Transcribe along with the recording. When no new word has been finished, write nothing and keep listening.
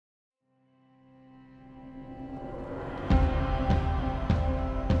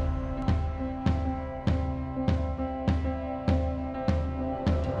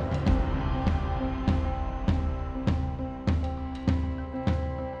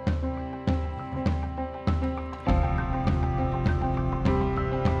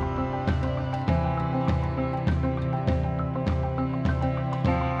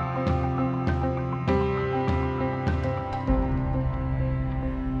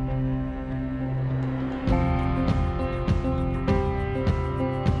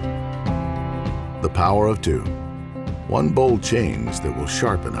The power of two. One bold change that will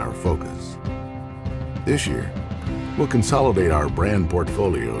sharpen our focus. This year, we'll consolidate our brand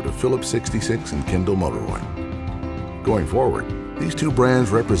portfolio to Phillips 66 and Kendall Motor Oil. Going forward, these two brands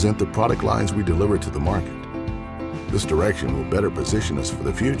represent the product lines we deliver to the market. This direction will better position us for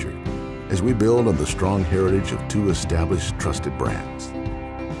the future as we build on the strong heritage of two established, trusted brands.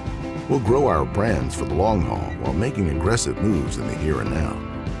 We'll grow our brands for the long haul while making aggressive moves in the here and now.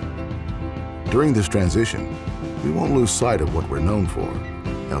 During this transition, we won't lose sight of what we're known for: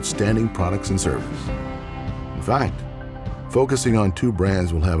 outstanding products and service. In fact, focusing on two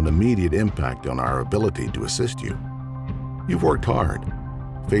brands will have an immediate impact on our ability to assist you. You've worked hard,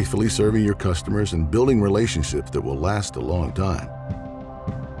 faithfully serving your customers and building relationships that will last a long time.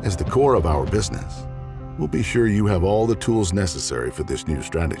 As the core of our business, we'll be sure you have all the tools necessary for this new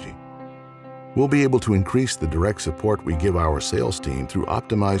strategy. We'll be able to increase the direct support we give our sales team through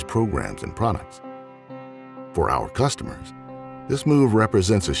optimized programs and products. For our customers, this move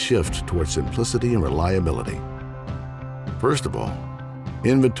represents a shift towards simplicity and reliability. First of all,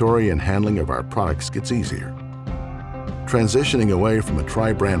 inventory and handling of our products gets easier. Transitioning away from a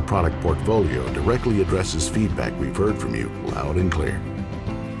tri-brand product portfolio directly addresses feedback we've heard from you loud and clear.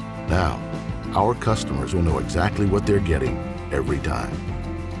 Now, our customers will know exactly what they're getting every time.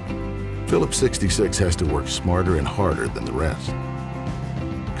 Phillips 66 has to work smarter and harder than the rest.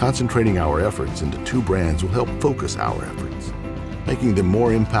 Concentrating our efforts into two brands will help focus our efforts, making them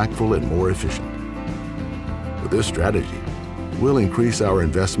more impactful and more efficient. With this strategy, we'll increase our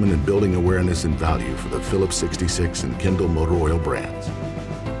investment in building awareness and value for the Phillips 66 and Kendall Motor Oil brands.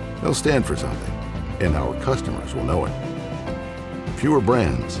 They'll stand for something, and our customers will know it. Fewer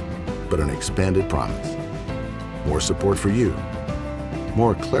brands, but an expanded promise. More support for you.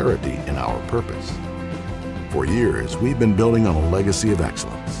 More clarity in our purpose. For years, we've been building on a legacy of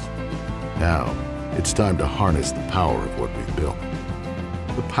excellence. Now, it's time to harness the power of what we've built.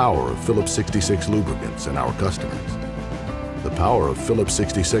 The power of Phillips 66 lubricants and our customers. The power of Phillips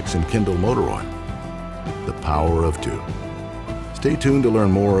 66 and Kendall Motor Oil. The power of two. Stay tuned to learn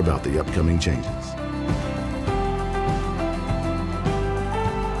more about the upcoming changes.